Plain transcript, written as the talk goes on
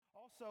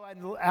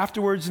Also,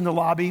 afterwards in the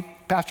lobby,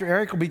 Pastor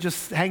Eric will be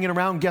just hanging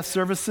around guest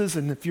services,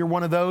 and if you're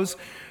one of those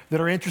that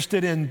are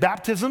interested in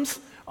baptisms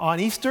on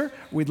Easter,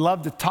 we'd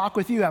love to talk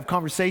with you, have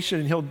conversation,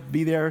 and he'll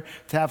be there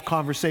to have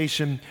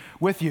conversation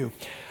with you.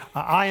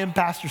 I am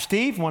Pastor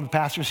Steve, one of the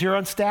pastors here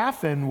on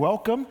staff, and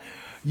welcome.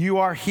 You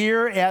are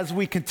here as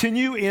we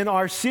continue in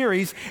our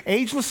series,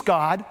 Ageless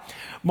God,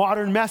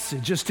 Modern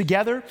Messages.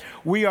 Together,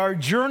 we are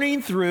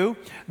journeying through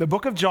the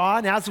book of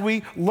John as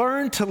we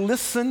learn to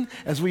listen,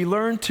 as we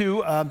learn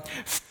to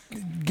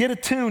get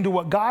attuned to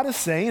what God is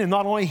saying, and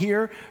not only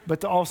hear,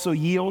 but to also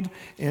yield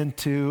and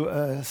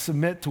to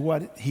submit to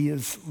what he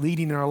is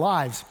leading in our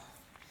lives.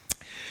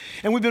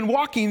 And we've been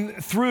walking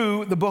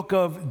through the book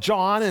of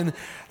John, and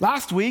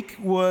last week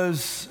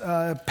was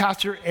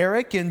Pastor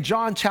Eric in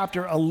John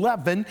chapter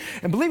 11.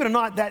 And believe it or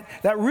not,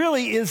 that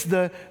really is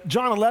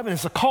John 11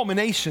 is the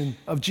culmination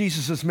of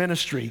Jesus'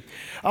 ministry.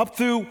 Up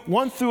through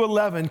 1 through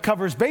 11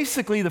 covers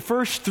basically the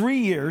first 3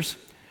 years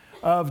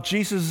of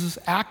Jesus'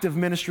 active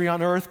ministry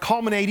on earth,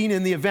 culminating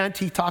in the event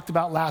he talked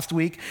about last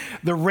week,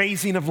 the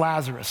raising of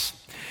Lazarus.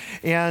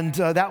 And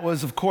that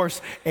was, of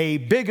course, a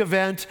big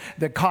event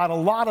that caught a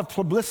lot of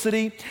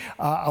publicity,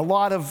 a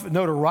lot of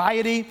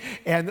notoriety,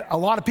 and a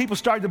lot of people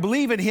started to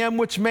believe in him,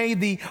 which made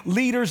the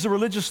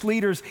religious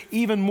leaders,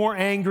 even more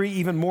angry,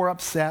 even more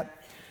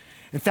upset.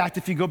 In fact,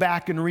 if you go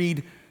back and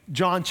read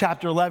John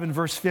chapter 11,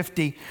 verse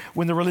 50,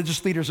 when the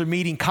religious leaders are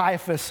meeting,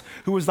 Caiaphas,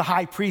 who was the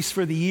high priest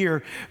for the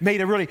year,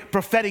 made a really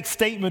prophetic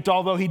statement,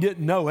 although he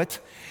didn't know it.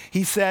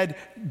 He said,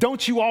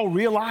 "Don't you all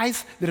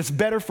realize that it's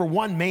better for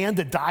one man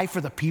to die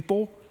for the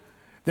people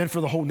than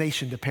for the whole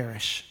nation to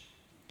perish?"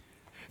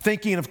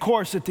 Thinking, of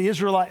course, that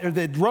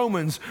the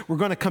Romans were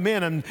going to come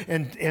in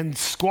and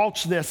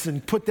squelch this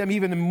and put them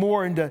even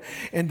more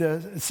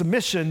into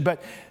submission,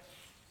 but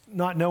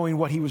not knowing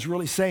what he was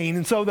really saying.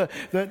 And so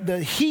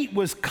the heat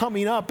was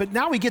coming up. But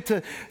now we get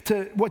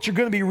to what you're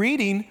going to be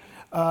reading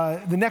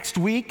the next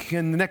week,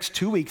 and the next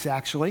 2 weeks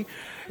actually,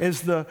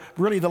 is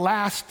really the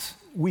last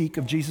week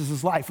of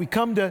Jesus' life. We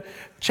come to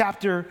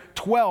chapter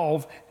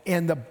 12,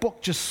 and the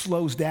book just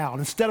slows down.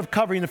 Instead of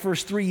covering the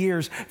first 3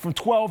 years, from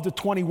 12 to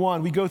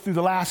 21, we go through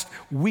the last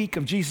week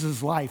of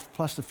Jesus' life,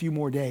 plus a few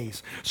more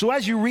days. So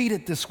as you read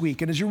it this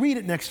week, and as you read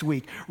it next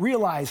week,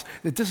 realize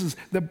that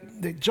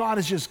that John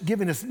is just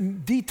giving us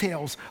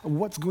details of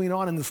what's going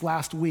on in this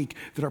last week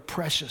that are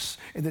precious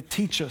and that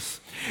teach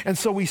us. And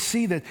so we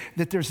see that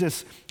there's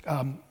this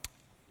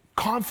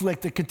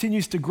conflict that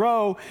continues to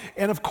grow.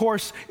 And of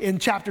course, in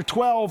chapter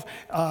 12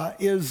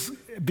 is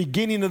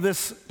beginning of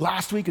this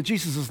last week of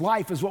Jesus'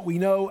 life, is what we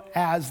know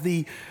as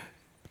the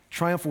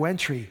triumphal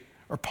entry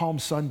or Palm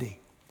Sunday.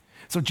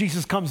 So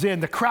Jesus comes in,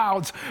 the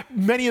crowds,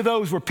 many of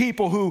those were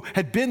people who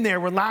had been there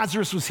when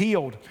Lazarus was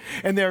healed.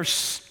 And they're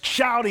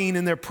shouting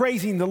and they're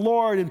praising the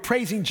Lord and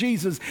praising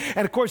Jesus.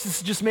 And of course, this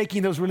is just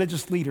making those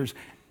religious leaders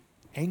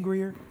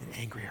angrier and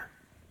angrier.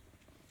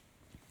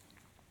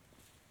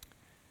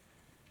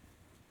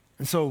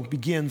 And so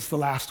begins the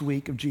last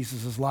week of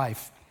Jesus'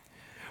 life.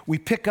 We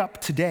pick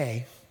up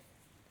today,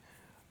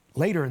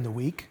 later in the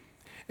week,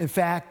 in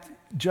fact,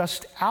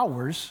 just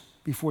hours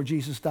before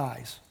Jesus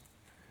dies.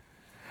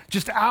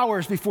 Just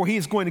hours before he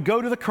is going to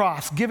go to the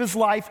cross, give his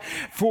life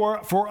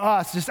for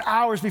us, just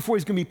hours before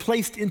he's going to be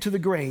placed into the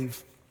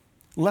grave.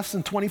 Less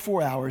than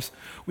 24 hours,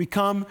 we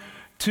come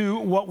to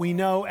what we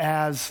know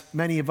as,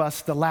 many of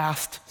us, the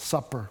Last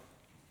Supper.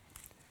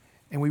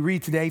 And we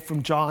read today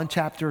from John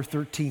chapter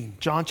 13.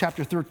 John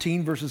chapter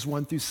 13, verses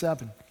 1 through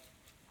 17.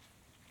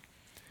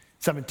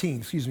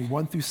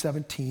 1 through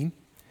 17.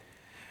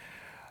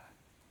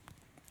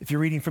 If you're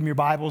reading from your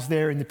Bibles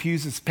there in the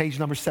pews, it's page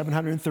number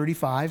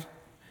 735.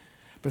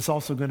 But it's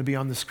also going to be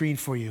on the screen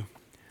for you.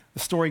 The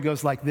story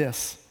goes like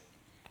this.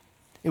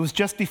 It was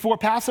just before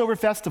Passover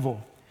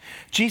festival.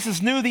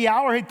 Jesus knew the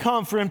hour had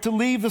come for him to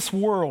leave this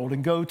world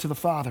and go to the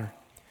Father.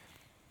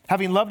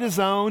 Having loved his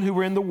own who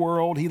were in the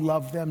world, he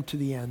loved them to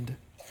the end.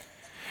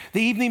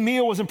 The evening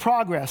meal was in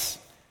progress,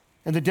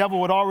 and the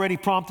devil had already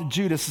prompted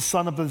Judas, the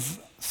son of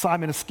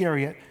Simon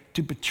Iscariot,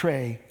 to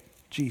betray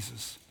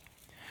Jesus.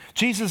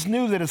 Jesus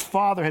knew that his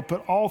Father had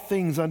put all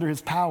things under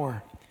his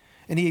power,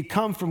 and he had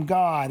come from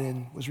God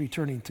and was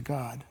returning to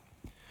God.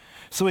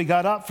 So he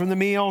got up from the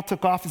meal,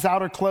 took off his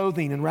outer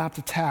clothing, and wrapped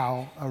a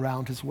towel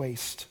around his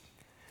waist.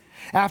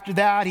 After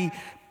that, he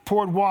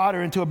poured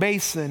water into a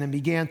basin and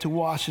began to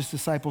wash his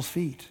disciples'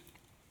 feet,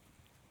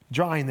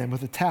 drying them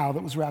with a towel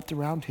that was wrapped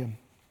around him.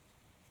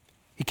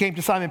 He came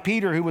to Simon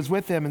Peter, who was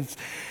with him, and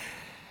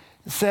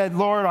said,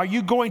 Lord, are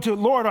you going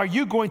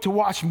to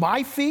wash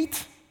my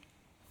feet?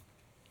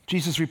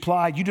 Jesus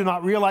replied, you do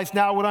not realize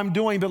now what I'm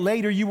doing, but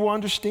later you will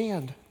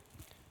understand.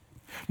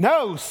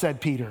 No, said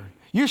Peter,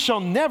 you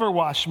shall never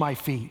wash my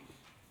feet.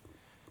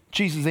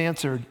 Jesus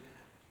answered,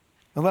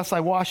 unless I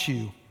wash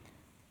you,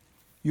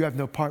 you have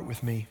no part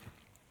with me.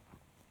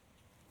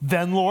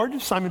 Then, Lord,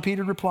 Simon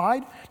Peter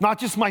replied, not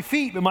just my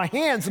feet, but my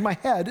hands and my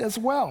head as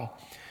well.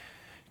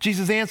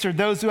 Jesus answered,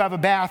 those who have a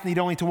bath need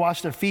only to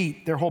wash their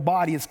feet. Their whole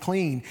body is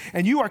clean.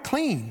 And you are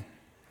clean,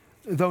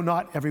 though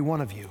not every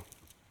one of you.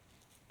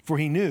 For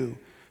he knew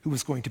who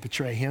was going to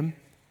betray him.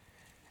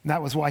 And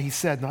that was why he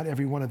said not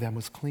every one of them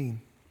was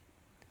clean.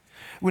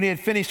 When he had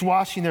finished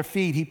washing their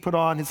feet, he put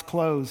on his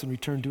clothes and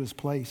returned to his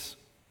place.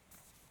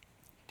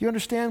 Do you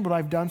understand what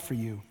I've done for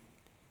you?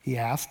 He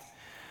asked.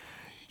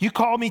 You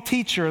call me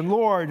teacher and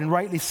Lord, and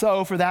rightly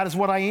so, for that is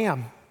what I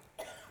am.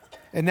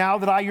 And now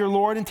that I, your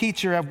Lord and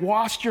teacher, have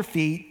washed your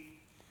feet,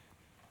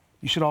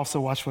 you should also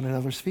wash one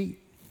another's feet.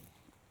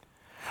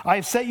 I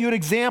have set you an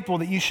example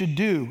that you should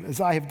do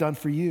as I have done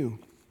for you.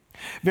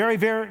 Very,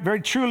 very,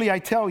 very truly I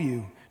tell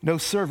you, no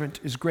servant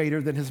is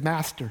greater than his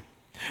master,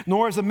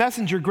 nor is a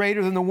messenger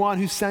greater than the one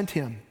who sent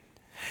him.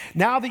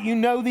 Now that you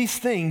know these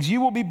things,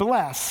 you will be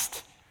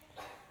blessed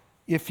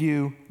if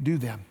you do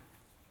them.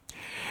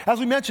 As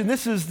we mentioned,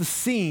 this is the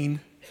scene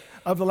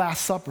of the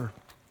Last Supper.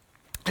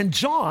 And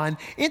John,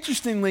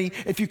 interestingly,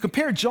 if you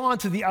compare John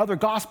to the other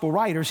gospel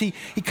writers, he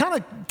kind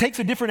of takes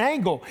a different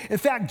angle. In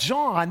fact,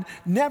 John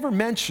never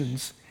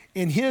mentions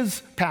in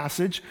his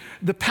passage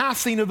the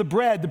passing of the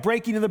bread, the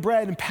breaking of the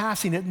bread and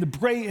passing it, and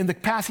the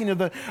passing of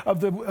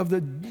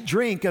the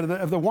drink,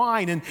 of the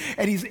wine,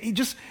 and he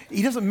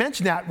doesn't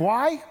mention that.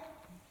 Why?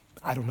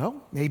 I don't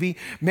know. Maybe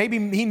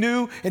he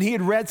knew and he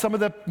had read some of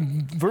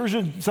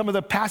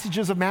the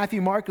passages of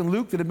Matthew, Mark, and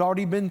Luke that had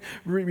already been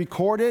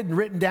recorded and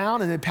written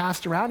down and had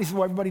passed around. He said,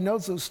 well, everybody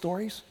knows those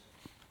stories.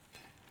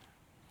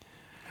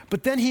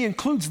 But then he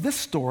includes this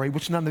story,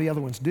 which none of the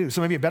other ones do.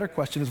 So maybe a better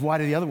question is, why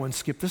did the other ones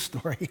skip this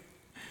story?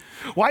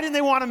 Why didn't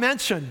they want to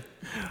mention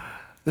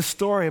the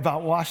story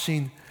about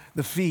washing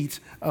the feet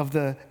of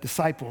the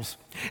disciples?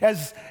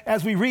 As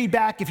we read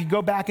back, if you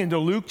go back into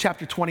Luke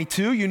chapter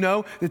 22, you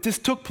know that this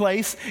took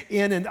place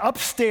in an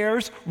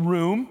upstairs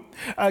room,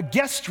 a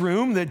guest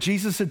room that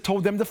Jesus had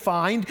told them to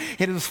find.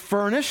 It was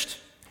furnished,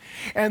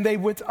 and they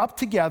went up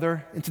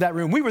together into that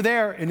room. We were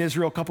there in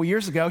Israel a couple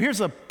years ago.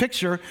 Here's a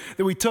picture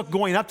that we took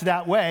going up to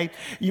that way.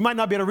 You might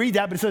not be able to read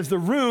that, but it says the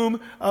room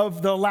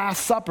of the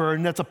Last Supper,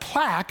 and that's a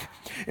plaque.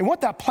 And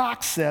what that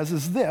plaque says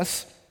is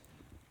this: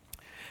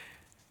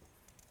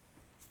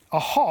 a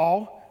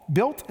hall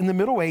built in the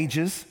Middle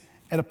Ages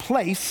at a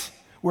place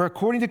where,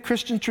 according to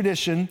Christian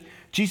tradition,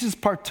 Jesus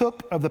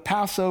partook of the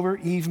Passover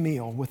Eve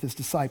meal with his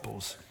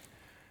disciples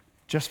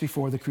just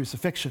before the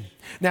crucifixion.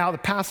 Now, the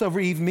Passover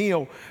Eve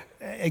meal,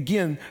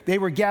 again, they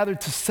were gathered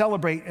to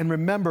celebrate and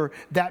remember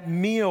that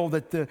meal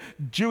that the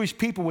Jewish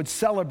people would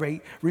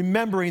celebrate,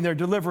 remembering their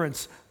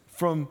deliverance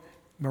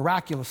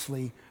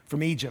miraculously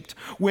from Egypt.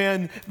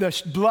 When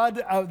the blood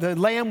of the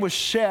lamb was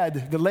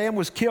shed, the lamb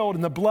was killed,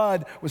 and the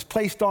blood was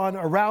placed on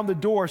around the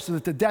door so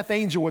that the death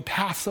angel would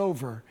pass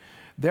over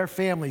their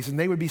families and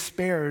they would be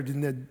spared,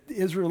 and the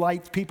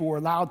Israelite people were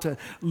allowed to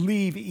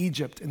leave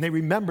Egypt, and they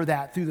remember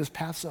that through this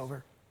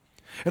Passover.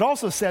 It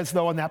also says,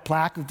 though, on that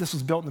plaque that this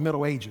was built in the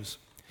Middle Ages.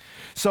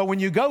 So when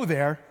you go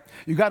there,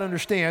 you got to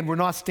understand we're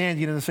not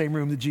standing in the same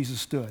room that Jesus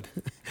stood.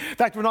 In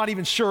fact, we're not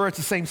even sure it's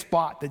the same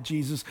spot that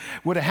Jesus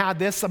would have had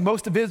this.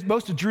 Most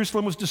of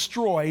Jerusalem was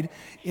destroyed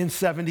in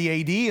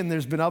 70 AD, and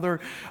there's been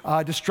other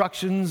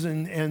destructions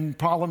and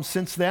problems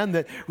since then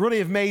that really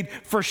have made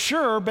for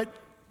sure, but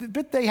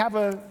they have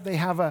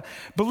a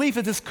belief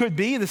that this could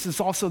be. This is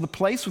also the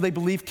place where they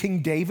believe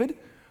King David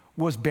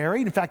was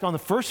buried. In fact, on the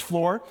first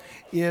floor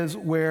is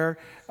where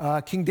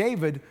King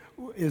David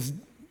is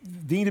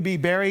deemed to be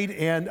buried,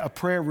 and a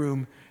prayer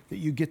room that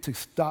you get to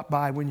stop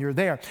by when you're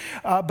there.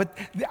 But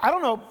I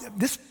don't know,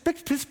 this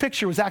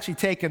picture was actually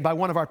taken by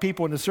one of our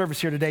people in the service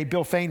here today,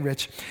 Bill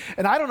Fainrich.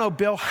 And I don't know,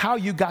 Bill, how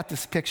you got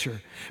this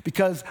picture,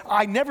 because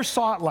I never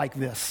saw it like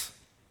this.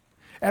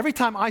 Every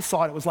time I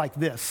saw it, it was like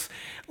this.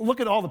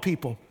 Look at all the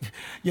people.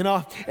 You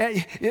know,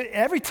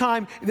 every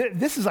time,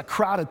 this is a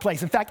crowded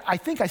place. In fact, I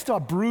think I still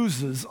have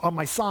bruises on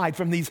my side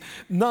from these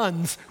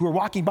nuns who were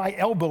walking by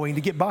elbowing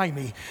to get by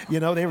me. You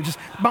know, they were just,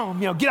 boom,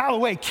 you know, get out of the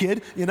way,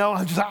 kid. You know,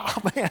 I'm just,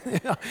 oh man. You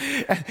know?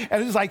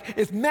 And it's like,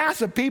 it's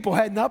massive people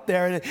heading up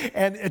there,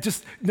 and it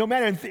just, no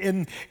matter,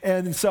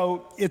 and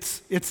so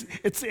it's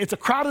a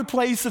crowded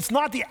place. It's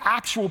not the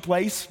actual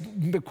place,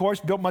 of course,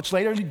 built much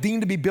later,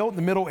 deemed to be built in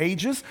the Middle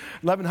Ages,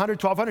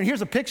 1100, 1200.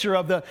 Here's a picture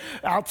of the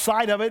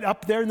outside of it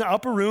up there in the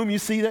upper room. You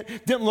see that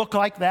it didn't look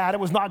like that. It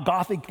was not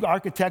Gothic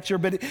architecture,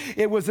 but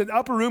it was an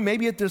upper room,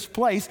 maybe at this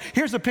place.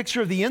 Here's a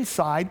picture of the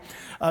inside.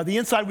 The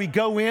inside, we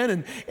go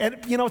in, and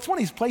you know, it's one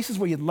of these places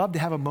where you'd love to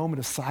have a moment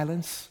of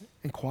silence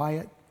and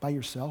quiet by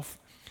yourself.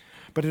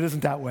 But it isn't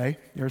that way.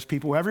 There's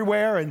people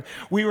everywhere, and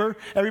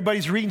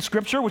everybody's reading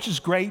scripture, which is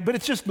great, but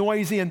it's just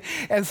noisy.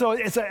 And so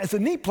it's a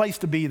neat place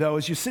to be, though,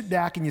 as you sit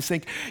back and you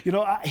think, you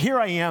know, here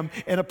I am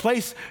in a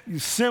place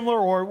similar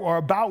or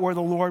about where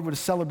the Lord would have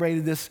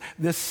celebrated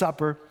this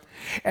supper.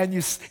 And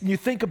you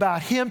think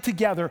about him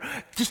together,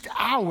 just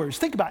hours.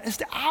 Think about it,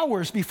 just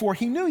hours before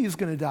he knew he was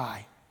going to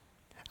die.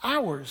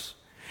 Hours.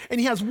 And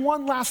he has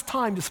one last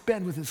time to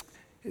spend with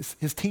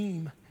his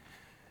team,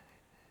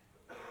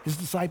 his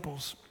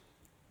disciples.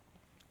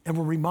 And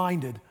we're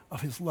reminded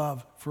of his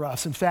love for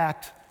us. In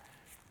fact,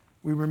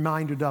 we're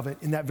reminded of it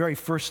in that very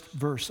first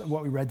verse of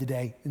what we read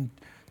today, in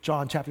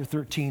John chapter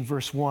 13,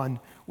 verse 1,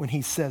 when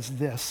he says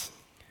this: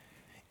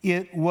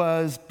 "It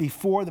was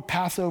before the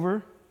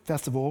Passover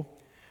festival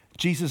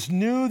Jesus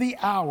knew the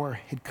hour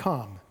had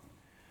come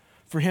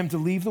for him to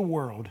leave the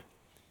world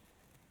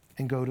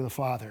and go to the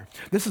Father.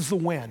 This is the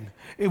when.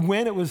 It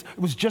was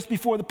just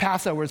before the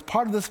Passover. It's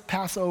part of this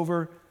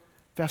Passover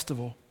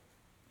festival.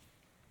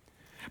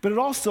 But it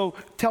also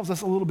tells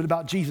us a little bit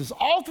about Jesus.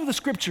 All through the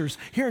scriptures,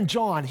 here in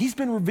John, he's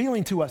been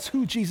revealing to us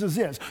who Jesus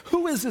is.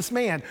 Who is this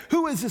man?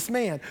 Who is this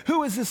man?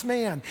 Who is this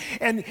man?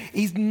 And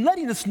he's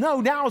letting us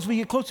know now as we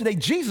get close today,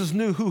 Jesus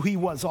knew who he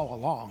was all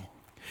along.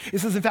 It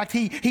says, in fact,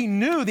 he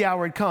knew the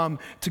hour had come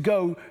to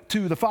go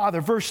to the Father.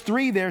 Verse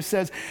 3 there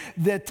says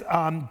that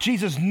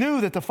Jesus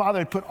knew that the Father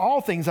had put all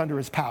things under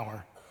his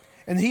power.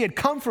 And he had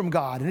come from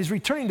God and is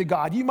returning to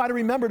God. You might have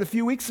remembered a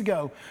few weeks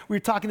ago, we were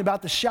talking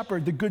about the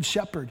shepherd, the good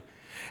shepherd.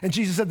 And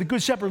Jesus said, the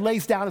good shepherd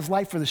lays down his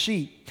life for the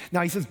sheep.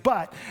 Now he says,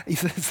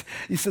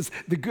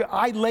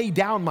 I lay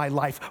down my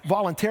life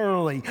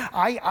voluntarily.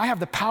 I have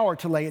the power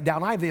to lay it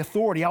down. I have the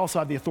authority. I also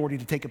have the authority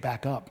to take it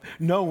back up.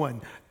 No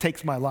one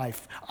takes my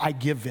life. I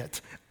give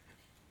it.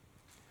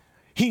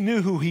 He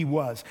knew who he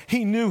was.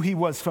 He knew he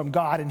was from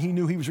God, and he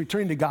knew he was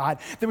returning to God.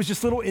 There was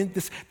just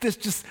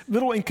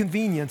little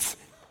inconvenience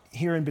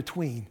here in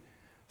between,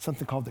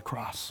 something called the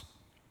cross,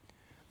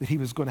 that he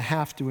was going to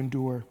have to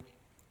endure.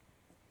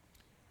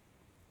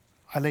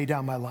 I lay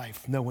down my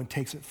life. No one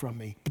takes it from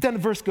me. But then the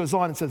verse goes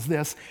on and says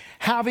this,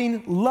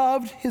 having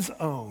loved his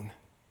own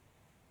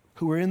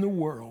who were in the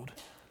world,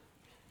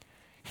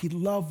 he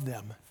loved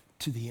them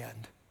to the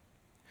end.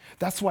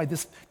 That's why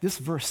this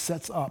verse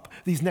sets up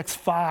these next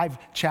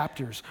 5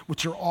 chapters,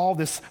 which are all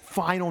this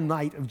final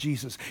night of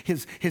Jesus,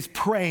 his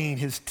praying,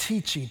 his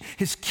teaching,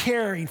 his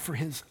caring for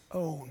his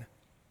own.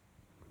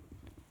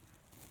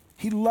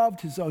 He loved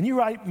his own. You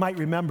might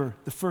remember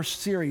the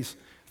first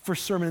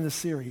sermon in the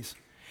series.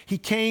 He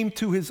came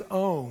to his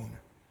own,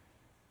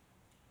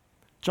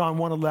 John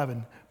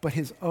 1:11, but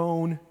his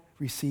own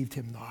received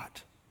him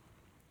not.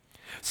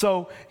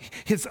 So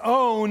his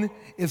own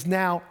is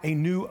now a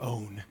new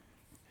own.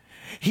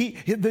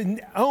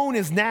 The own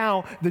is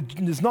now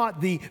is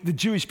not the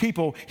Jewish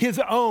people. His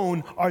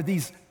own are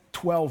these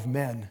 12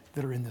 men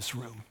that are in this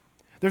room.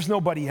 There's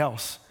nobody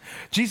else.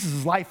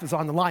 Jesus' life is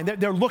on the line.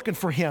 They're looking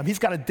for him. He's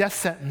got a death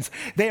sentence.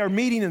 They are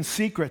meeting in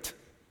secret.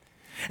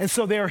 And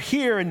so they're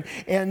here,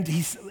 and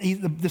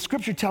the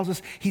scripture tells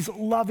us he's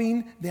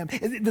loving them.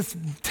 This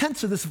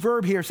tense of this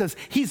verb here says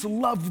he's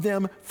loved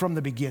them from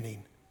the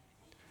beginning.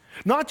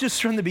 Not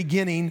just from the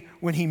beginning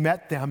when he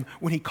met them,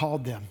 when he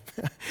called them.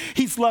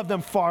 He's loved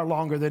them far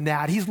longer than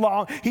that. He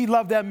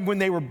loved them when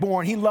they were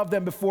born. He loved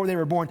them before they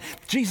were born.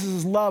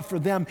 Jesus' love for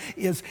them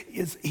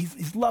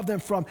he's loved them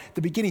from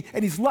the beginning,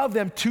 and he's loved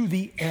them to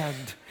the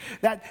end.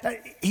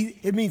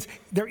 It means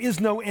there is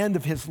no end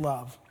of his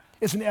love.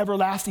 It's an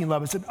everlasting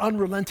love. It's an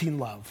unrelenting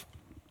love.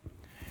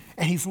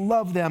 And he's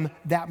loved them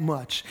that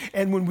much.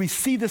 And when we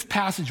see this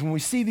passage, when we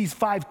see these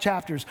 5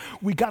 chapters,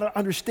 we got to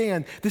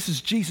understand this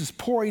is Jesus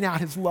pouring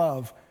out his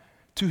love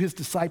to his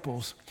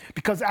disciples.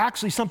 Because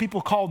actually, some people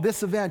call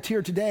this event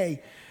here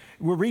today,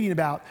 we're reading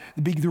about,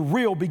 the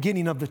real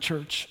beginning of the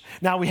church.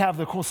 Now we have,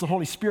 of course, the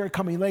Holy Spirit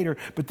coming later,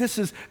 but this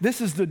is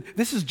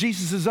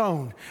Jesus'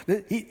 own.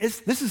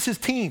 This is his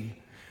team.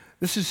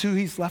 This is who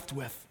he's left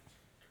with.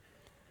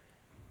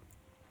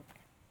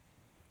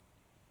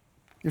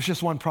 There's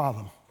just one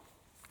problem.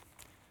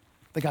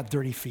 They got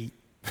dirty feet.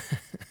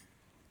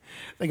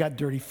 They got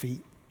dirty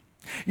feet.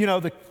 You know,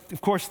 of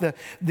course,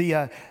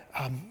 the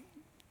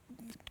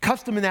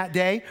custom in that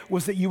day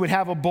was that you would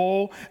have a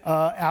bowl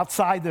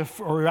outside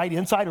or right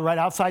inside or right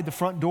outside the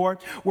front door,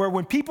 where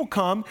when people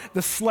come,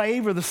 the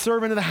slave or the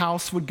servant of the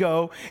house would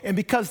go, and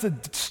because the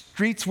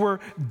streets were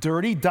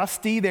dirty,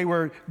 dusty,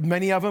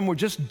 many of them were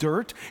just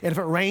dirt, and if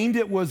it rained,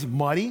 it was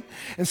muddy,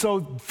 and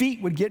so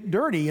feet would get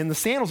dirty, and the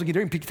sandals would get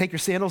dirty. You could take your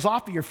sandals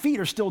off, but your feet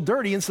are still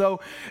dirty, and so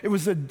it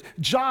was the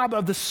job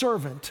of the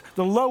servant,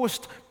 the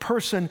lowest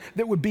person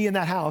that would be in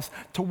that house,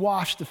 to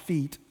wash the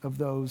feet of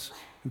those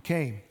who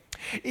came.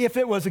 If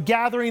it was a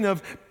gathering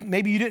of,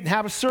 maybe you didn't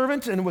have a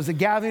servant and it was a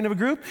gathering of a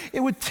group, it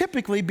would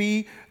typically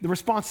be the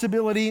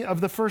responsibility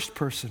of the first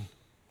person.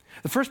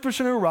 The first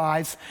person who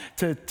arrives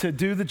to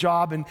do the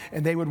job, and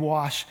they would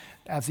wash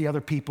as the other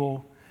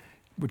people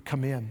would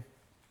come in.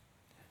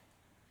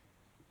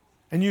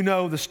 And you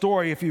know the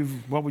story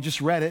we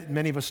just read it, and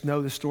many of us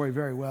know the story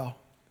very well.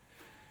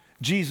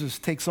 Jesus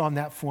takes on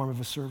that form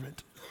of a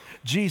servant.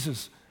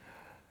 Jesus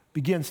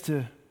begins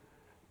to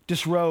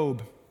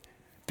disrobe,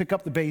 pick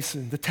up the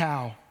basin, the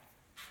towel,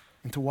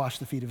 and to wash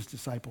the feet of his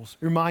disciples.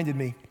 It reminded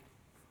me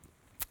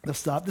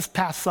this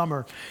past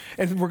summer,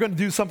 and we're going to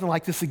do something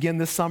like this again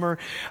this summer.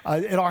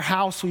 At our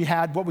house, we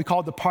had what we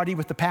called the party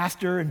with the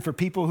pastor, and for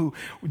people who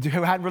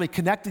hadn't really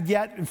connected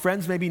yet, and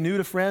friends maybe new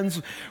to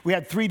friends, we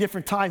had 3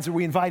 different times where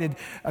we invited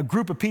a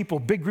group of people,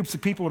 big groups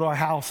of people to our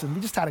house, and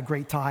we just had a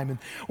great time. And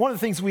one of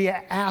the things we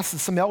asked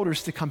is some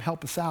elders to come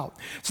help us out.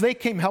 So they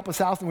came help us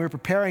out, and we were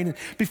preparing. And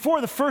before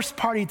the first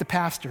party at the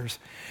pastor's,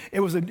 it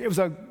was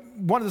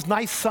one of those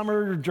nice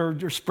summer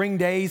or spring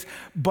days,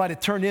 but it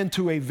turned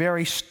into a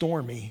very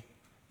stormy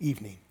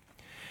evening.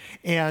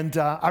 And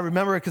I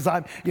remember it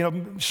because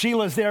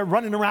Sheila's there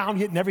running around,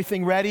 getting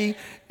everything ready,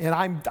 and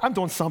I'm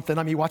doing something.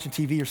 I mean, watching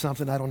TV or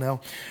something, I don't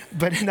know.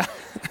 But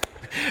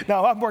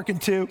no, I'm working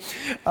too.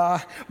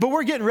 But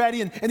we're getting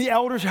ready, and the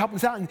elders are helping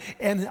us out,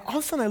 and all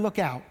of a sudden I look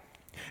out,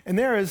 and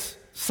there is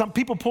some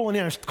people pulling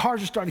in.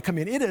 Cars are starting to come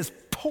in. It is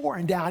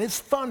pouring down. It's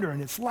thunder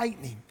and it's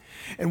lightning.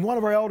 And one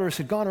of our elders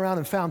had gone around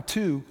and found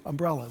 2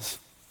 umbrellas.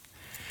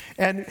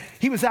 And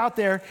he was out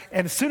there,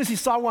 and as soon as he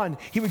saw one,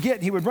 he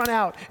would run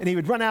out, and he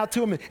would run out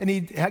to him, and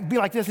he'd be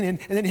like this, and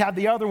then he'd have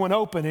the other one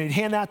open, and he'd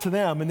hand that to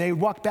them, and they'd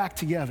walk back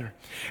together.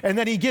 And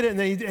then he'd get it,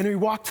 and he'd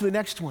walk to the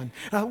next one.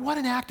 And I thought, what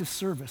an act of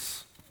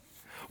service.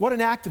 What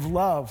an act of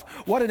love.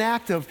 What an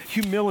act of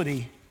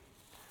humility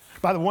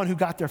by the one who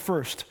got there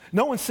first.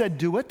 No one said,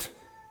 do it.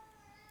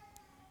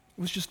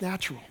 It was just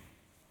natural.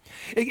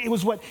 It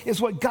was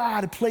what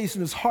God had placed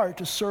in his heart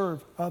to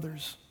serve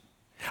others.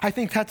 I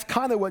think that's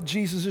kind of what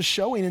Jesus is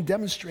showing and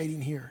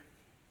demonstrating here.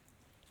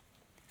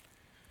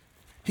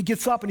 He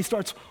gets up and he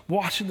starts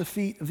washing the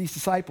feet of these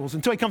disciples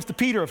until he comes to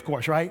Peter, of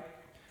course, right?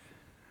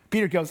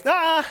 Peter goes,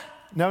 no.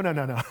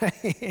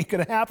 Ain't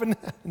going to happen.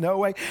 No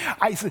way.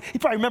 He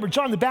probably remembered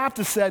John the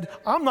Baptist said,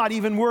 I'm not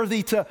even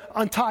worthy to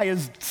untie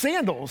his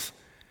sandals.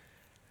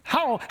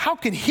 How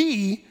can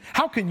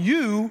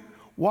you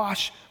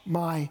wash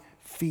my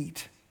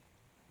feet?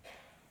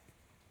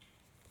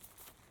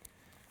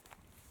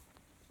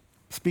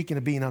 Speaking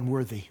of being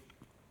unworthy,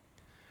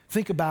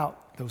 think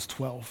about those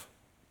 12.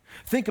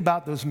 Think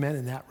about those men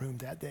in that room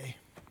that day.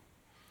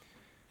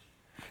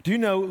 Do you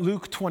know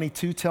Luke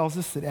 22 tells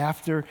us that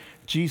after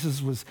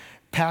Jesus was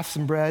passed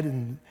some bread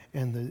and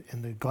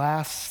the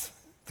glass,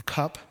 the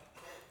cup,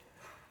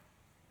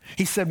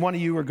 he said, one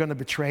of you are going to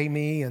betray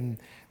me, and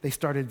they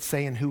started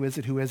saying, who is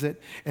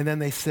it? And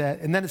then it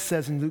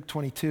says in Luke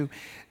 22,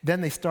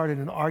 then they started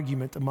an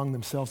argument among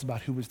themselves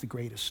about who was the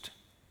greatest.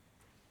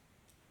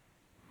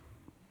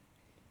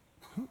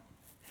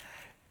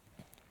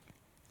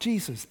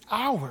 Jesus,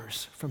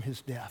 hours from his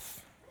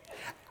death,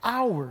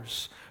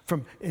 hours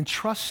from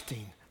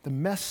entrusting the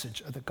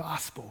message of the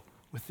gospel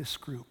with this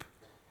group.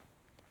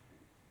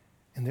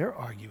 And they're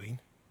arguing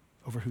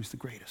over who's the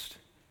greatest.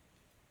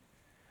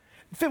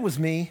 If it was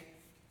me,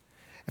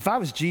 if I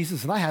was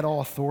Jesus and I had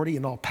all authority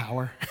and all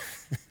power,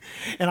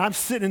 and I'm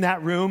sitting in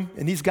that room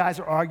and these guys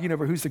are arguing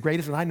over who's the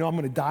greatest, and I know I'm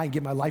going to die and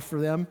give my life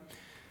for them.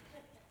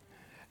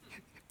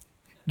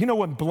 You know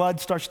when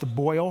blood starts to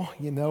boil,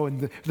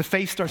 and the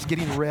face starts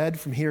getting red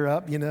from here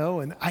up,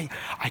 and I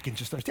can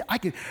just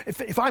understand.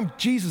 If I'm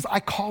Jesus, I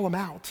call him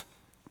out.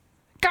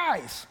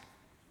 Guys,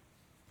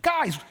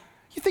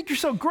 you think you're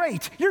so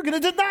great. You're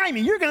going to deny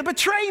me. You're going to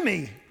betray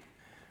me.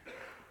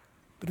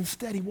 But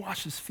instead, he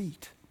washes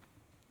feet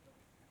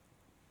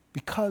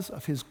because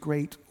of his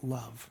great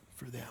love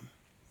for them.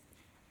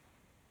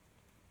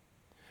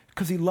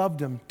 Because he loved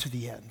them to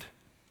the end.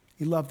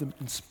 He loved them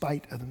in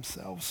spite of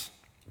themselves.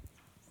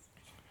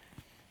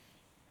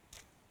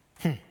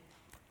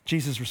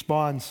 Jesus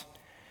responds,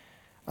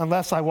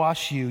 unless I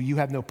wash you, you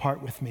have no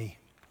part with me.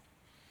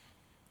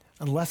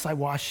 Unless I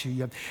wash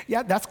you,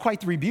 yeah, that's quite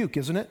the rebuke,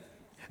 isn't it?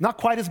 Not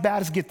quite as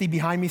bad as get thee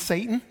behind me,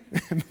 Satan,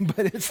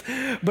 but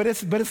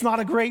it's not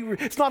a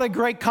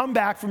great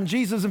comeback from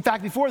Jesus. In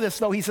fact, before this,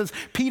 though, he says,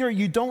 Peter,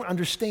 you don't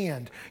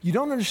understand. You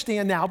don't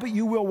understand now, but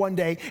you will one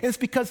day. And it's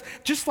because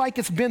just like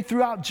it's been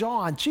throughout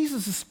John,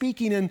 Jesus is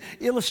speaking in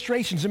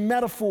illustrations and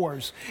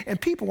metaphors, and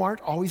people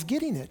aren't always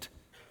getting it.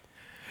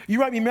 You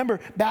might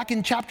remember back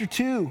in chapter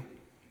 2,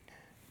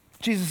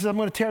 Jesus says, I'm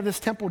going to tear this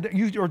temple down.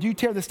 You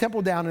tear this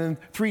temple down, and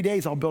in 3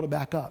 days I'll build it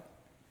back up.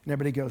 And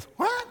everybody goes,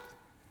 what?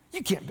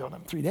 You can't build it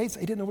in 3 days.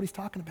 They didn't know what he's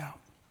talking about.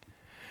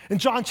 In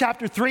John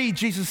chapter 3,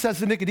 Jesus says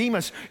to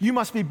Nicodemus, you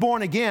must be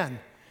born again.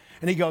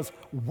 And he goes,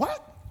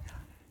 what?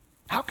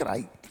 How can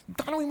I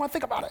don't even want to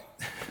think about it.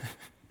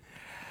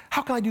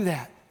 How can I do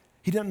that?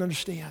 He didn't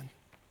understand.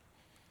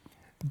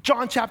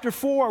 John chapter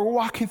 4, we're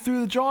walking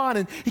through John,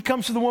 and he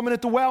comes to the woman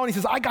at the well, and he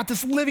says, I got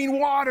this living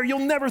water. You'll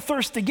never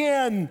thirst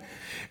again.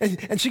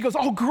 And she goes,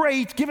 oh,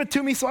 great. Give it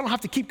to me so I don't have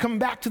to keep coming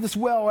back to this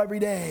well every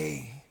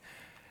day.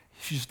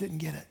 She just didn't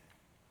get it.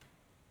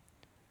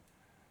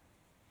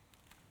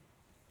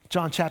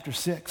 John chapter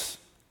 6,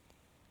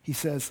 he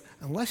says,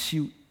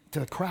 to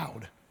the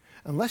crowd,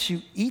 unless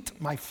you eat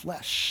my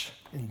flesh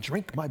and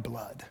drink my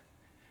blood.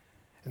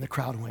 And the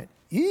crowd went,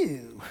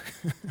 ew.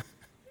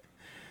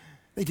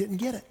 They didn't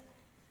get it.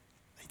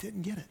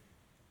 Didn't get it.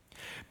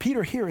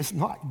 Peter here is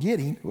not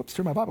getting,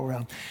 turn my Bible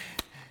around,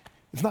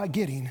 is not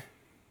getting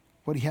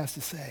what he has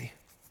to say.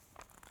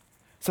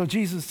 So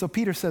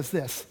Peter says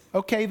this,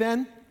 okay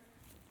then,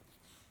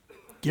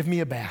 give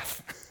me a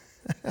bath.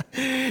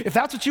 If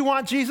that's what you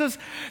want, Jesus,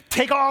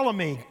 take all of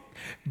me.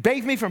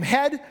 Bathe me from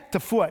head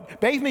to foot.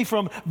 Bathe me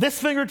from this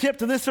fingertip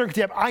to this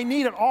fingertip. I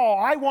need it all.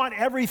 I want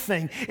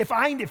everything. If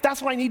that's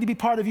what I need to be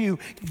part of you,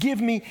 give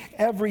me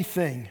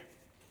everything.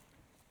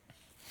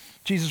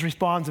 Jesus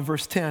responds in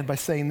verse 10 by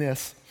saying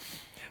this,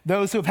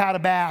 those who have had a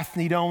bath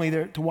need only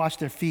to wash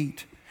their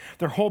feet.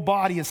 Their whole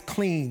body is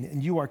clean,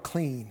 and you are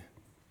clean,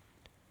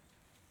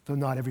 though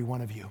not every one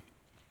of you.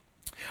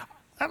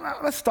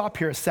 let's stop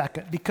here a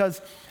second,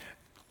 because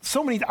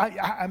so many,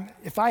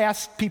 if I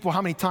ask people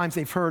how many times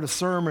they've heard a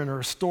sermon or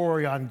a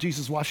story on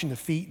Jesus washing the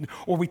feet,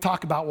 or we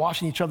talk about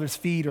washing each other's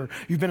feet, or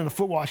you've been in a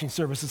foot washing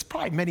service, it's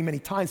probably many, many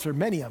times for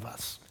many of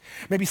us.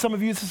 Maybe some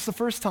of you, this is the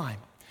first time.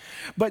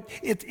 But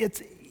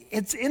it's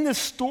in this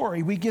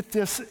story, we get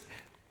this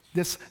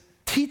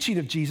teaching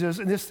of Jesus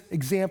and this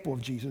example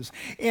of Jesus.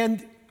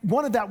 And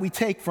one of that we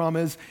take from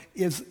is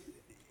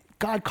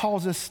God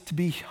calls us to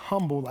be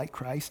humble like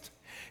Christ.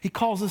 He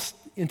calls us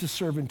into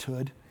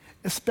servanthood,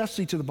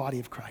 especially to the body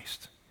of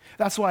Christ.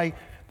 That's why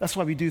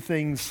we do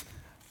things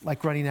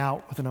like running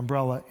out with an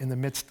umbrella in the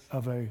midst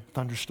of a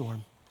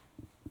thunderstorm.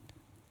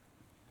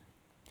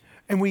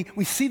 And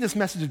we see this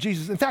message of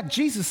Jesus. In fact,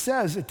 Jesus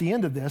says at the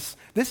end of this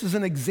is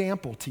an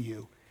example to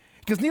you.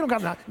 Because you don't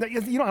have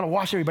to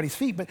wash everybody's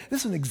feet, but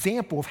this is an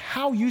example of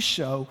how you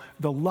show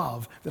the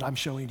love that I'm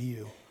showing to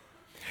you.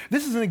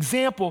 This is an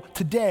example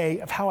today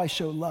of how I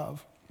show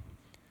love.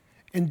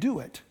 And do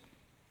it.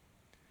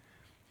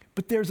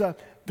 But there's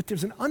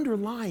an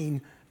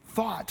underlying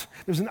thought.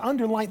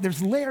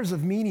 There's layers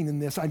of meaning in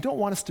this. I don't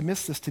want us to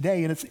miss this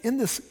today, and it's in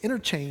this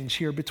interchange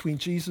here between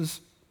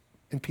Jesus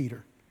and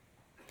Peter.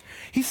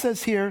 He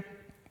says here,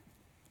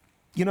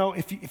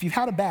 if you've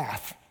had a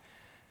bath,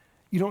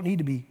 you don't need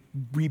to be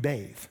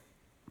rebathed.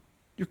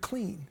 You're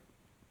clean.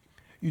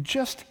 You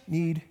just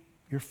need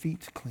your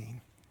feet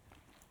clean.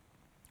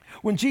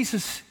 When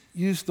Jesus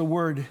used the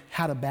word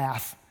had a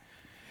bath,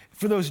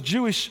 for those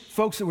Jewish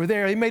folks that were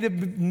there, they may have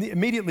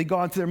immediately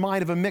gone to their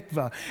mind of a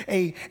mikveh,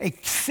 a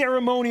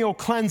ceremonial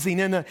cleansing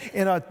in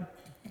a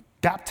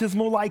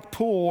baptismal-like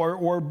pool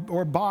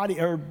or body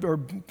or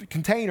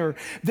container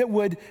that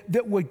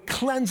would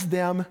cleanse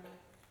them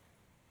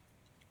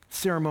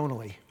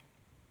ceremonially.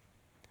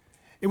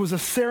 It was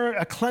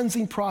a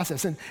cleansing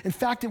process. And in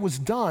fact, it was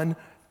done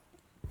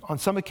on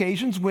some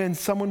occasions when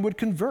someone would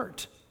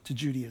convert to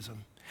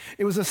Judaism.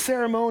 It was a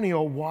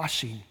ceremonial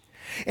washing.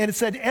 And it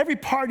said every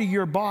part of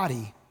your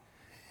body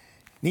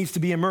needs to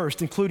be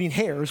immersed, including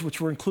hairs,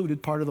 which were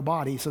included part of the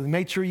body. So they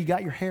made sure you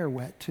got your hair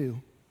wet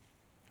too.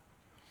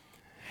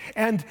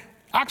 And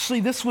actually,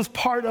 this was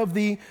part of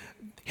the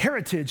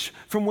heritage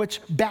from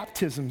which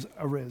baptisms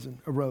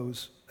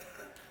arose.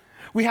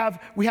 We have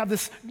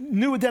this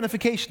new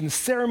identification, this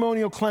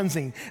ceremonial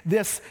cleansing,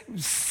 this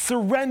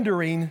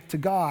surrendering to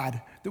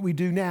God that we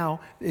do now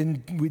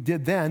and we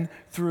did then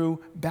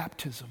through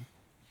baptism.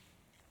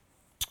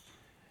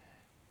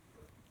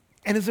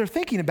 And as they're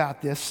thinking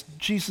about this,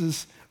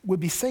 Jesus would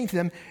be saying to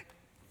them,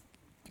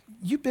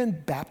 you've been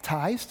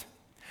baptized.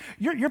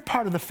 You're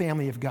part of the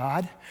family of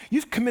God.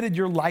 You've committed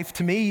your life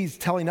to me, he's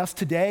telling us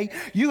today.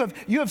 You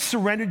have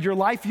surrendered your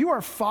life. You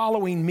are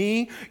following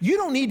me. You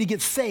don't need to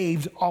get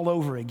saved all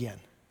over again.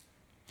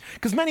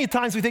 Because many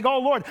times we think, oh,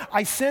 Lord,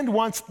 I sinned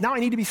once, now I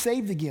need to be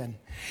saved again.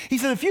 He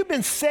said, if you've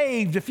been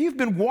saved, if you've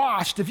been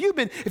washed, if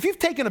you've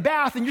taken a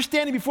bath and you're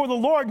standing before the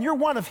Lord and you're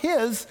one of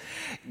his,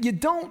 you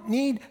don't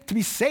need to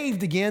be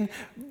saved again,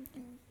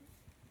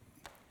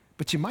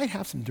 but you might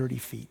have some dirty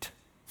feet.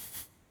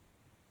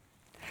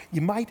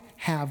 You might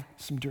have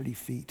some dirty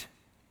feet.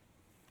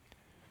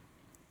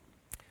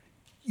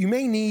 You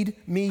may need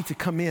me to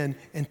come in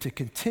and to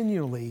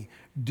continually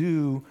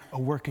do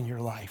a work in your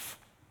life.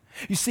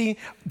 You see,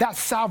 that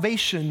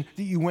salvation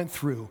that you went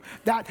through,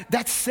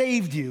 that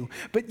saved you.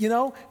 But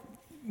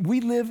we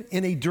live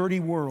in a dirty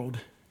world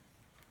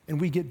and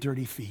we get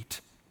dirty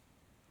feet.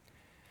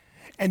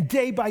 And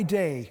day by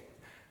day,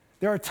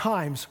 there are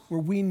times where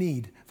we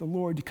need the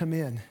Lord to come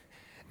in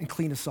and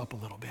clean us up a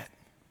little bit.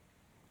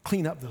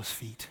 Clean up those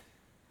feet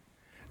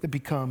that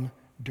become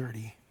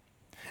dirty.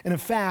 And in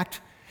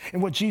fact,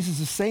 and what Jesus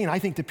is saying, I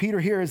think, to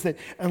Peter here is that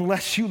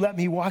unless you let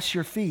me wash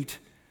your feet,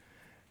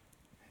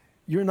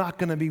 you're not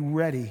going to be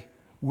ready,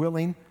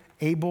 willing,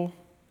 able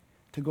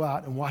to go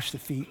out and wash the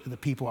feet of the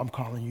people I'm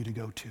calling you to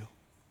go to.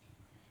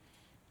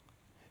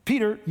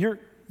 Peter,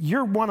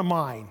 you're one of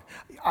mine.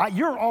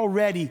 You're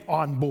already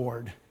on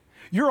board.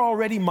 You're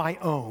already my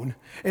own.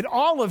 And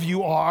all of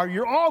you are.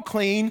 You're all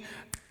clean.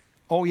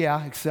 Oh,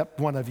 yeah, except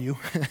one of you.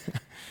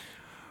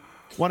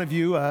 One of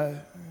you,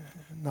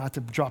 not to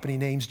drop any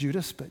names,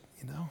 Judas, but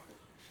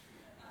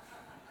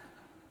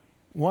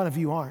one of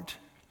you aren't.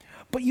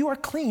 But you are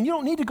clean. You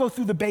don't need to go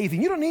through the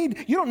bathing. You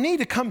don't need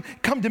to come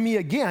to me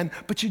again,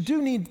 but you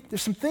do need,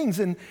 there's some things,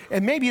 and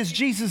maybe as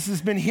Jesus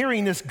has been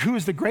hearing this, who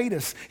is the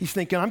greatest, he's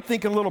thinking, I'm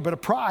thinking a little bit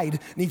of pride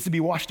needs to be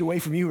washed away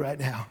from you right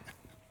now.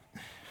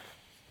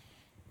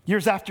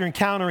 Years after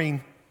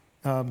encountering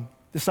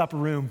this upper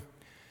room,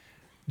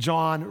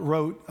 John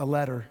wrote a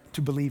letter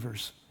to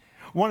believers.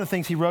 One of the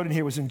things he wrote in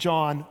here was in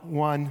John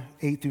 1,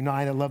 8 through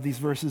 9. I love these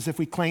verses. If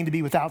we claim to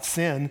be without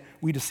sin,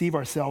 we deceive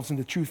ourselves and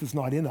the truth is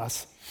not in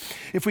us.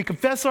 If we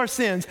confess our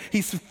sins,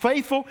 he's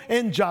faithful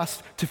and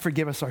just to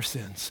forgive us our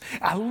sins.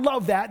 I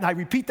love that, and I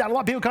repeat that. A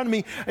lot of people come to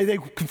me, and they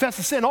confess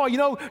a sin. Oh,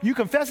 you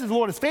confess that the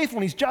Lord is faithful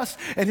and he's just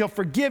and he'll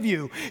forgive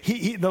you.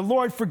 The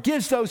Lord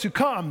forgives those who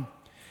come.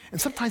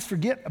 And sometimes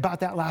forget about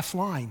that last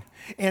line.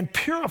 And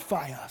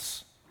purify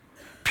us.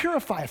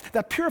 purify us.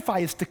 That purify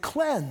is to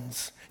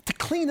cleanse, to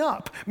clean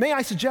up. May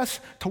I suggest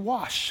to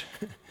wash.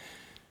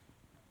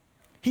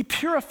 He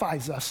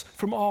purifies us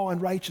from all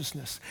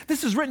unrighteousness.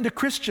 This is written to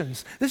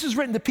Christians. This is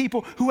written to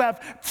people who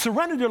have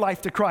surrendered their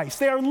life to Christ.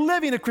 They are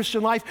living a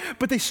Christian life,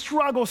 but they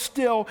struggle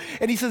still.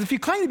 And he says, if you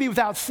claim to be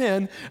without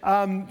sin,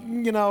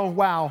 you're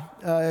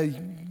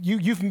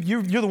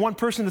the one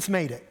person that's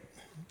made it.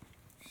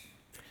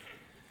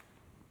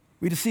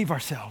 We deceive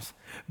ourselves.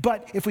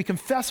 But if we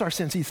confess our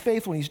sins, he's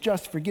faithful and he's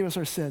just to forgive us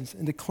our sins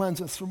and to cleanse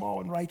us from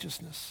all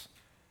unrighteousness.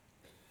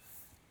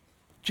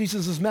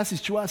 Jesus'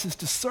 message to us is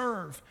to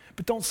serve,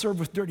 but don't serve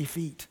with dirty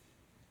feet.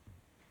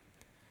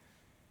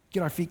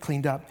 Get our feet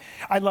cleaned up.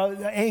 I love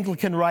an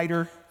Anglican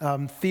writer,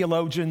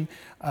 theologian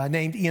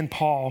named Ian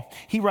Paul.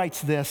 He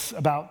writes this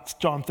about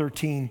John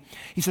 13.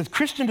 He says,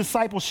 Christian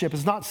discipleship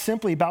is not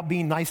simply about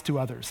being nice to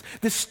others.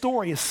 This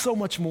story is so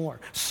much more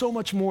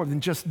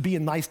than just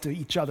being nice to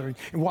each other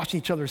and washing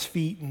each other's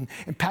feet and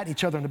patting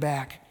each other on the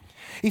back.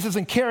 He says,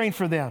 and caring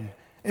for them.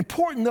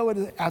 Important though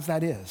as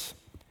that is,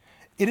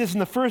 it is in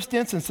the first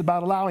instance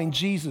about allowing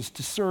Jesus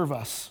to serve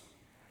us,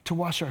 to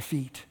wash our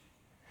feet,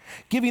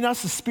 giving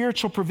us the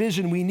spiritual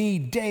provision we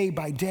need day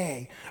by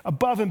day,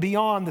 above and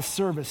beyond the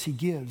service he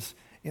gives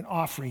in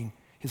offering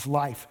his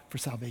life for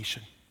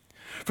salvation.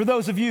 For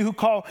those of you who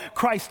call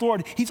Christ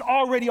Lord, he's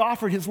already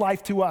offered his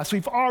life to us.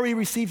 We've already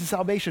received the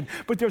salvation,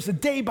 but there's a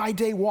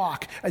day-by-day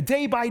walk, a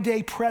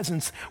day-by-day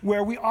presence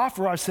where we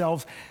offer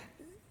ourselves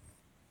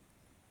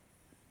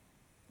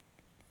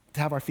to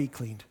have our feet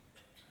cleaned.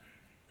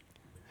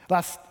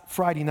 Last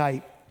Friday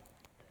night,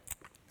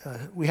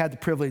 we had the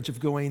privilege of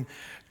going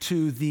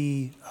to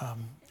the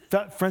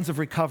Friends of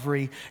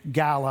Recovery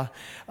Gala.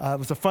 It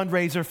was a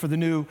fundraiser for the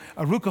new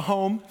Aruka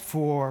home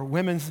for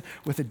women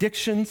with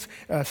addictions,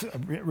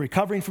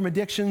 recovering from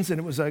addictions, and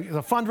it was a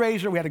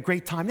fundraiser. We had a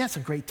great time. That's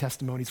some great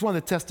testimonies. One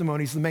of the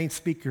testimonies, the main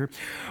speaker,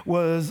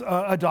 was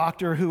a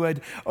doctor who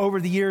had, over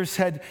the years,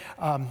 had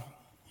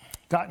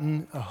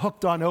gotten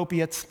hooked on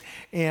opiates,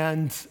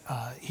 and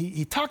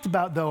he talked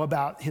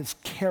about his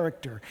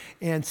character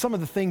and some of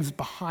the things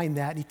behind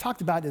that. And he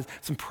talked about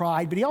some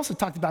pride, but he also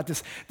talked about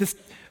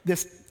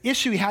this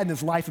issue he had in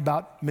his life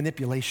about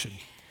manipulation.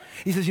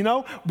 He says,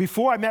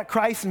 before I met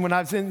Christ and when I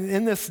was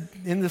in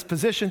this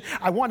position,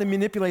 I wanted to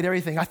manipulate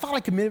everything. I thought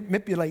I could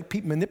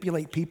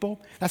manipulate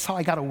people. That's how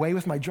I got away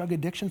with my drug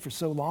addiction for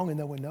so long and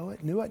no one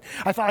knew it.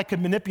 I thought I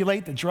could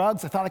manipulate the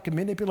drugs. I thought I could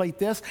manipulate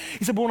this.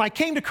 He said, but when I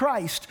came to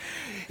Christ,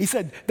 he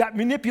said, that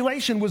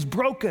manipulation was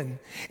broken.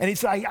 And he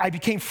said, I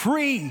became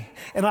free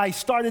and I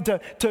started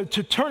to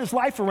turn his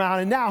life around,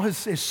 and now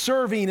is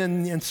serving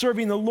and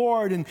serving the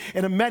Lord in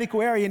a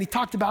medical area. And he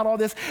talked about all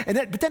this.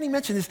 But then he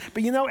mentioned this,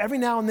 but every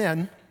now and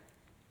then,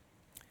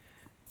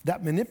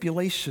 that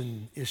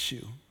manipulation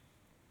issue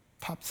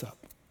pops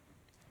up.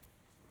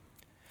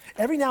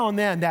 Every now and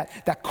then,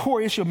 that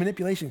core issue of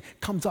manipulation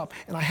comes up,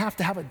 and I have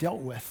to have it dealt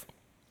with.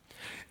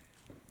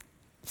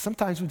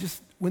 Sometimes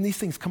when these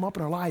things come up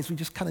in our lives, we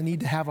just kind of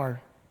need to have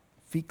our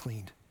feet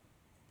cleaned.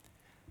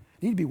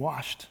 Need to be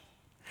washed.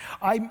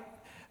 I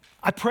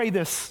prayed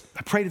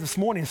this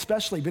morning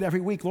especially, but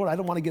every week, Lord, I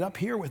don't want to get up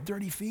here with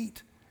dirty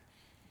feet.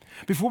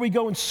 Before we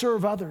go and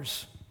serve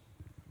others,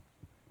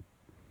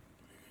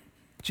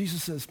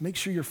 Jesus says, make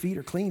sure your feet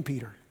are clean,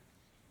 Peter.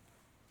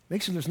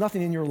 Make sure there's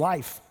nothing in your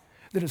life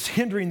that is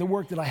hindering the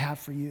work that I have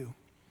for you.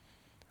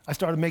 I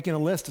started making a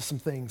list of some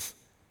things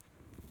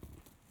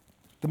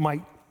that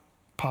might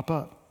pop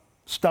up.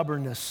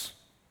 Stubbornness.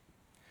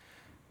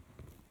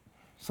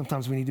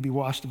 Sometimes we need to be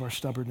washed of our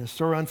stubbornness,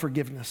 or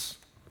unforgiveness,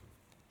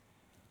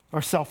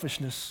 our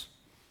selfishness,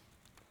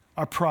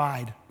 our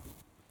pride,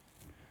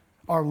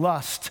 our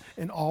lust,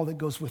 and all that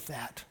goes with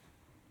that.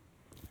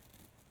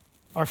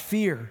 Our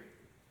fear,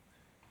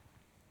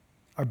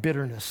 our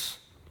bitterness,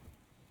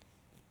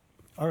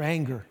 our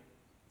anger,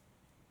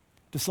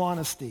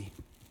 dishonesty,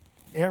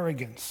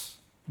 arrogance,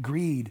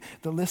 greed.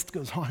 The list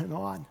goes on and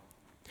on.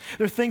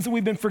 There are things that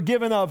we've been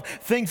forgiven of,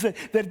 things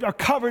that are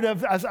covered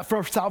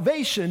for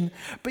salvation,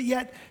 but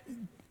yet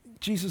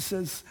Jesus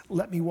says,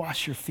 let me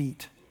wash your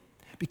feet.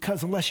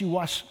 Because unless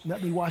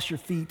let me wash your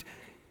feet,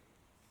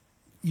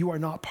 you are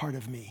not part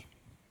of me.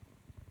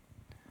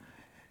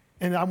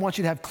 And I want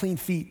you to have clean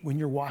feet when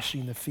you're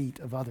washing the feet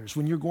of others,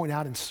 when you're going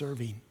out and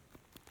serving.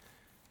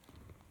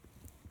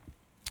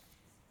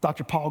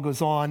 Dr. Paul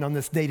goes on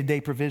this day-to-day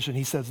provision.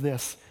 He says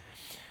this,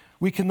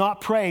 we cannot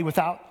pray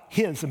without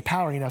his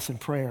empowering us in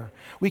prayer.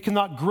 We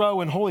cannot grow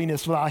in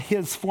holiness without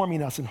his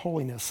forming us in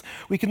holiness.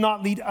 We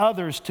cannot lead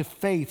others to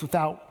faith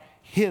without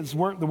his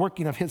work, the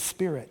working of his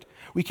Spirit.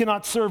 We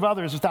cannot serve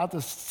others without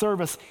the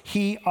service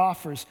he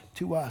offers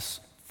to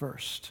us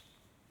first.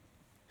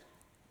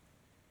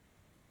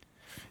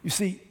 You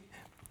see,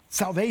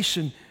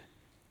 salvation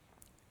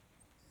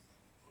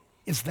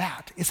is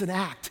that. It's an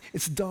act.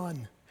 It's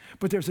done.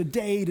 But there's a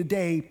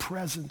day-to-day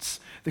presence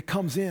that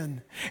comes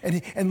in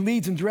and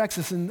leads and directs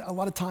us. And a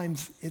lot of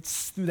times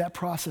it's through that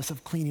process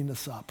of cleaning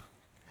us up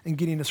and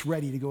getting us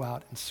ready to go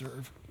out and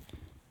serve.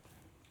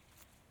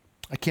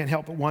 I can't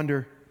help but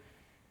wonder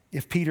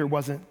if Peter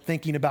wasn't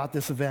thinking about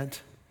this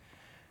event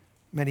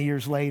many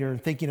years later,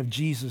 thinking of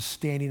Jesus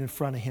standing in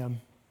front of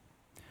him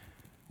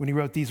when he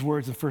wrote these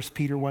words in 1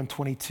 Peter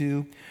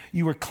 1:22,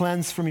 you were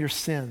cleansed from your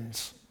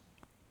sins,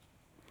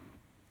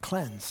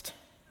 cleansed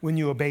when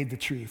you obeyed the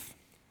truth.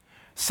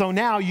 So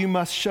now you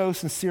must show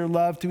sincere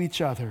love to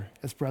each other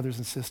as brothers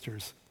and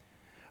sisters.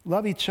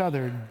 Love each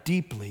other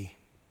deeply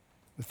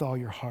with all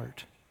your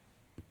heart.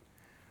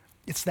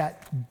 It's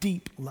that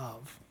deep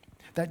love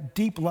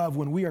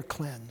when we are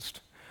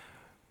cleansed,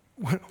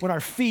 when our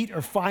feet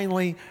are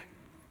finally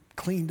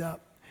cleaned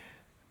up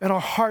and our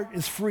heart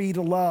is free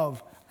to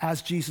love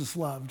as Jesus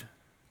loved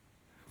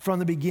from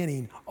the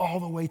beginning all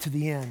the way to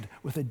the end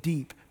with a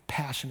deep,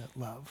 passionate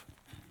love.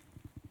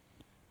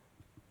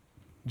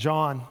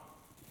 John,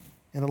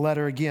 in a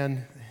letter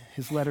again,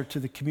 his letter to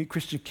the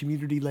Christian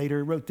community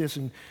later, wrote this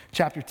in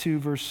chapter 2,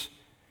 verse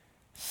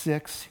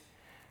 6.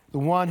 The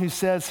one who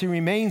says he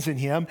remains in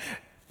him,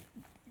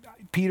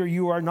 Peter,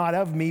 you are not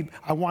of me,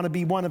 I want to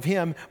be one of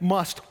him,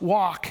 must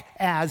walk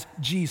as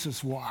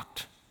Jesus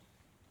walked.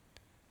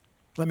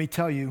 Let me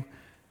tell you,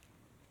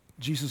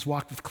 Jesus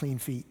walked with clean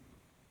feet.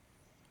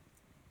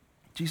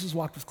 Jesus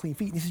walked with clean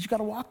feet. And he says, you got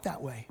to walk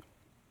that way.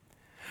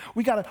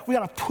 We got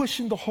to push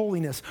into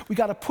holiness. We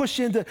got to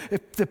push into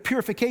the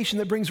purification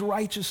that brings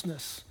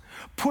righteousness.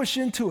 Push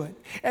into it.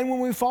 And when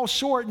we fall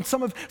short, and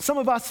some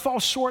of us fall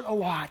short a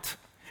lot,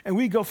 and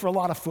we go for a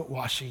lot of foot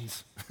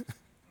washings.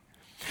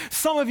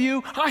 Some of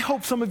you, I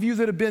hope some of you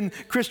that have been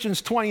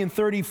Christians 20 and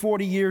 30,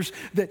 40 years,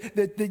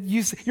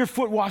 your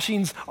foot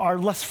washings are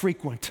less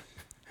frequent.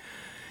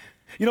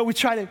 You know, we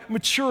try to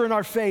mature in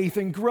our faith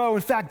and grow.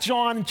 In fact,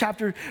 1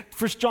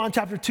 John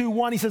chapter 2,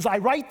 1, he says, I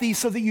write these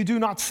so that you do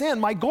not sin.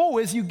 My goal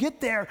is you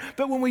get there.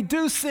 But when we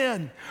do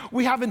sin,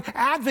 we have an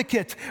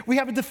advocate. We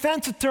have a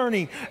defense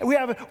attorney. We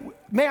have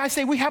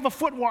a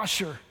foot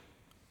washer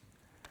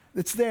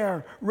that's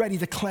there ready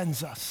to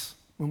cleanse us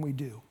when we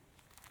do.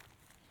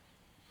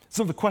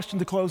 So the question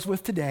to close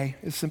with today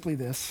is simply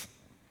this.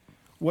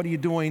 What are you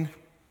doing?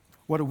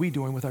 What are we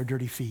doing with our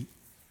dirty feet?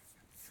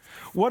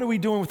 What are we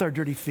doing with our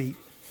dirty feet?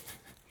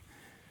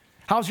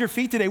 How's your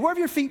feet today? Where have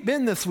your feet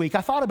been this week?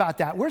 I thought about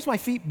that. Where's my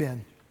feet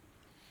been?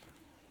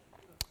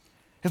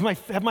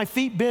 Have my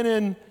feet been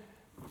in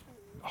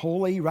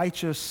holy,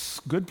 righteous,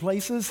 good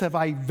places? Have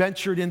I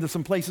ventured into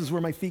some places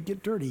where my feet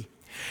get dirty?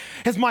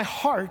 Has my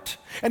heart,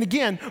 and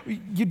again,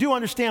 you do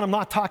understand I'm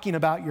not talking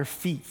about your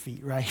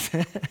feet,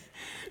 right?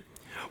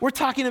 We're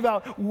talking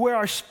about where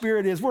our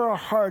spirit is, where our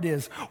heart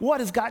is, what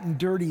has gotten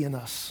dirty in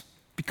us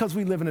because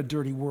we live in a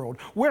dirty world.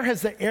 Where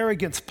has the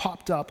arrogance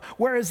popped up?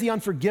 Where has the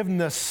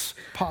unforgiveness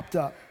popped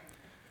up?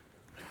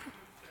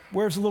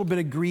 Where's a little bit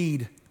of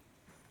greed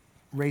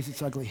raised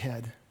its ugly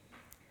head?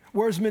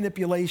 Where's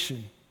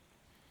manipulation?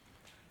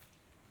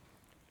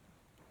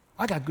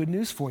 I got good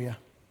news for you.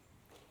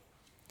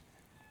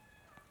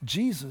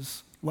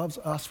 Jesus loves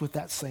us with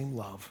that same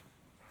love.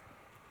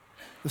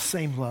 The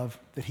same love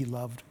that he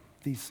loved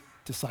these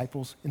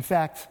disciples. In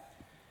fact,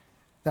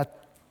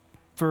 that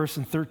verse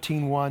in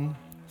 13:1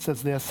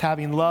 says this,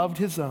 having loved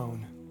his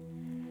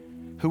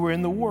own who were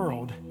in the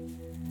world,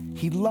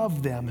 he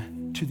loved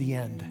them to the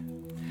end.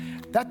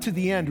 That to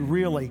the end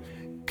really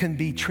can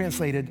be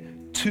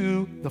translated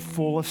to the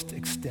fullest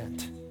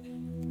extent.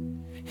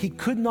 He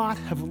could not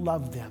have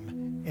loved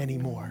them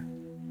anymore.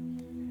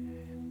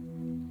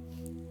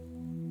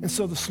 And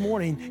so this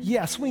morning,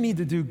 yes, we need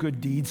to do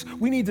good deeds.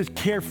 We need to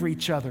care for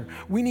each other.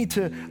 We need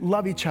to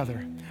love each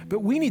other. But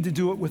we need to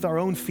do it with our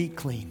own feet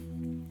clean.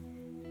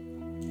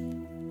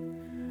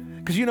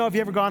 Because if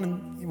you ever gone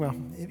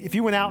and, if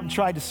you went out and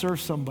tried to serve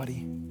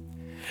somebody,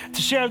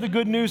 to share the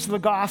good news of the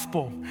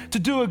gospel, to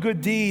do a good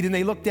deed, and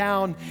they look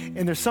down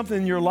and there's something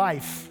in your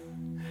life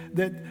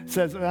that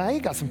says, I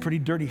got some pretty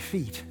dirty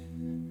feet.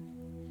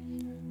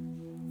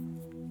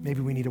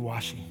 Maybe we need a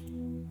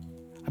washing.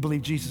 I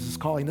believe Jesus is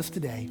calling us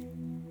today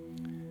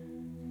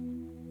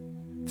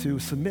to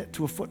submit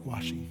to a foot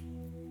washing.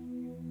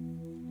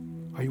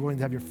 Are you willing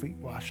to have your feet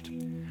washed?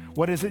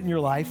 What is it in your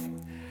life?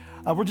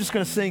 We're just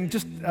going to sing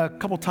just a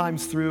couple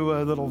times through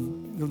a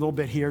little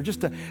bit here.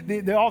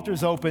 The altar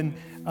is open.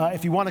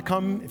 If you want to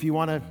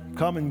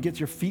come and get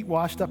your feet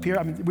washed up here.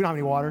 I mean, we don't have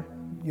any water.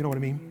 You know what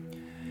I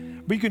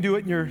mean? But you can do it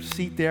in your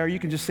seat there. You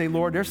can just say,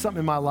 Lord, there's something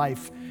in my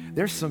life.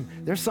 There's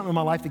something in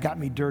my life that got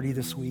me dirty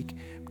this week.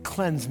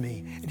 Cleanse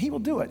me. And he will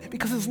do it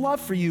because his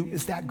love for you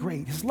is that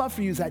great. His love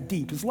for you is that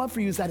deep. His love for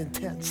you is that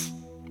intense.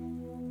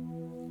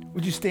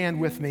 Would you stand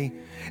with me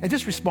and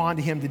just respond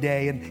to him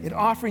today and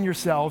offering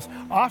yourselves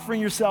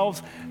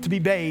to be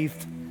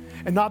bathed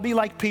and not be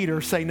like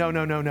Peter, say no,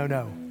 no, no, no,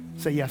 no.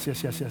 Say yes,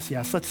 yes, yes, yes,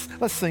 yes.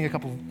 Let's sing a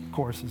couple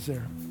choruses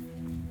there.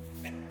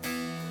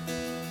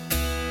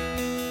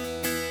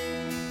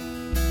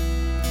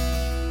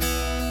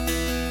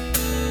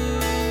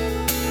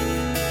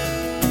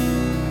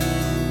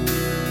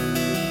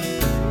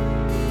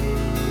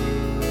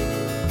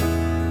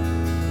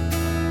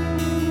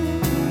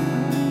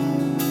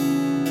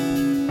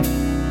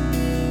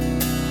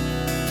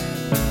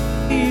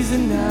 He's a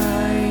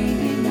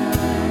 99.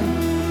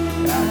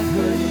 I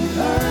couldn't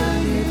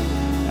earn it.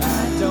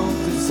 I don't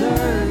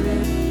deserve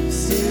it.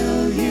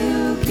 Still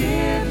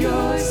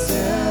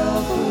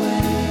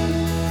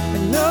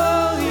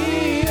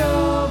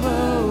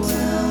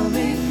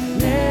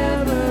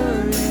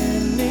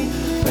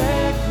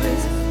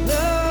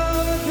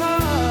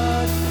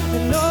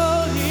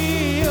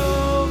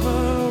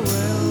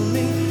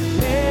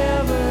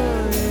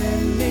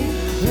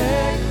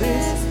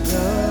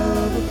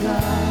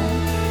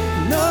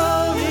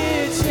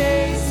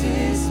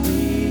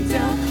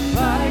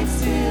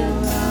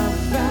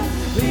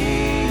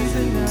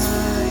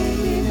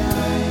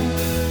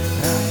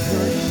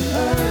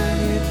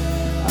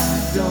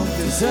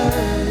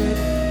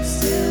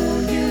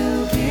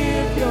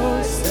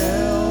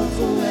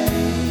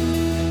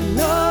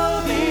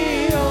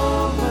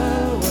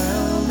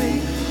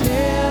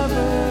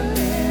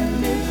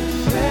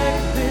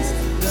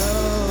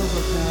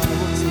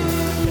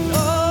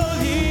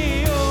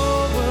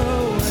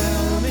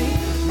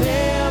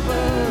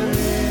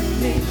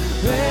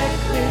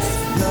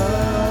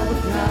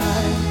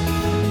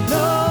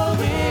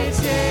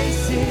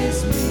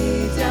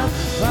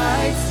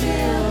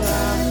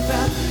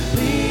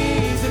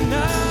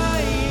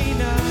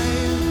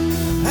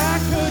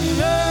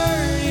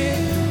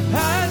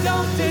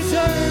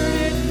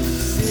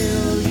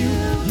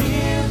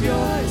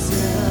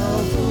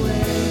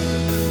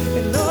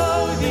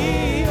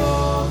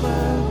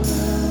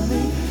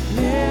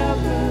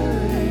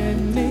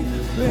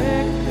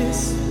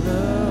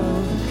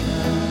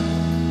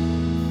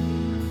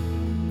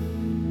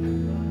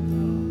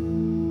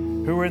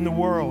who were in the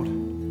world,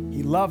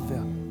 he loved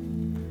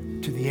them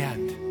to the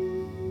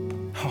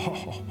end.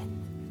 Oh,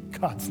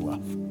 God's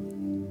love.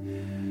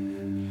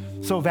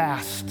 So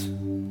vast,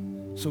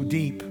 so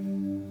deep,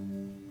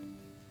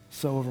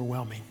 so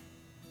overwhelming.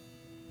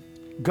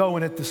 Go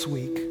in it this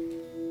week.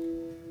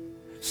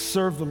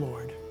 Serve the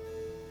Lord.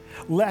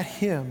 Let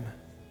him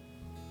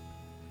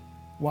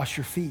wash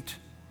your feet.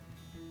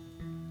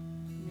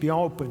 Be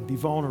open, be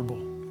vulnerable,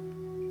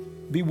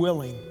 be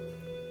willing.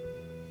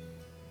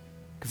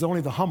 Because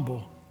only the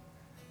humble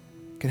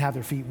can have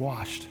their feet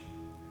washed.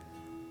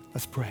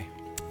 Let's pray.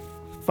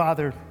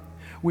 Father,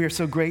 we are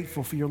so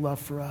grateful for your love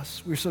for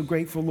us. We're so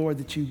grateful, Lord,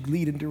 that you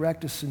lead and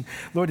direct us. And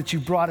Lord, that you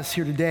brought us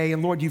here today.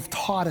 And Lord, you've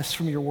taught us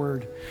from your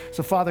word.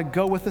 So Father,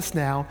 go with us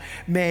now.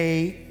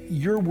 May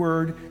your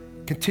word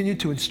continue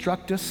to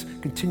instruct us,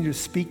 continue to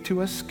speak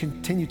to us,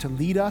 continue to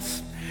lead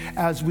us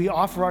as we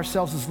offer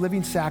ourselves as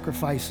living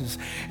sacrifices.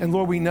 And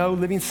Lord, we know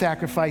living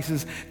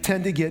sacrifices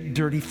tend to get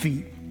dirty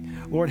feet.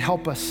 Lord,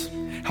 help us.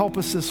 Help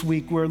us this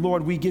week where,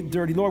 Lord, we get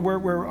dirty. Lord,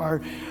 where our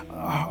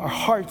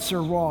hearts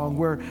are wrong,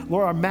 where,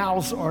 Lord, our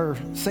mouths are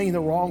saying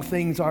the wrong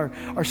things,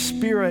 our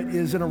spirit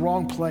is in a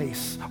wrong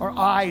place, our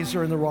eyes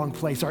are in the wrong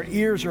place, our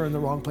ears are in the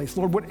wrong place.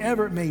 Lord,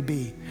 whatever it may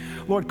be,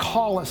 Lord,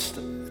 call us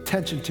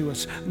attention to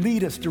us,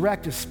 lead us,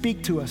 direct us,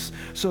 speak to us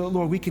so that,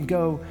 Lord, we can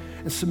go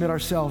and submit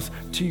ourselves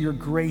to your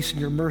grace and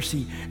your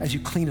mercy as you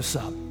clean us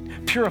up.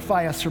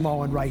 Purify us from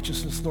all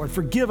unrighteousness, Lord.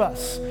 Forgive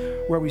us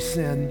where we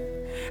sin.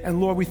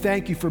 And Lord, we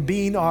thank you for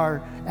being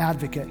our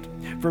advocate,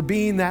 for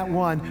being that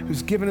one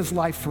who's given his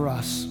life for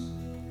us.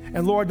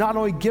 And Lord, not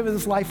only given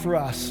his life for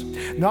us,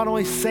 not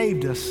only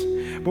saved us,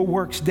 but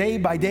works day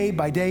by day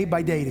by day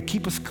by day to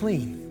keep us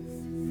clean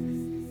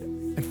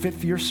and fit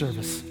for your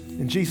service.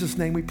 In Jesus'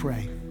 name we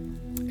pray.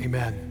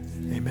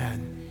 Amen.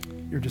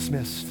 Amen. You're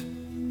dismissed.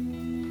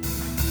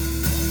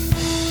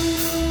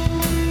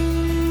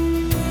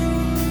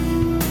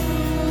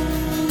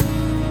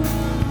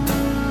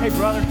 Hey,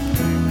 brother.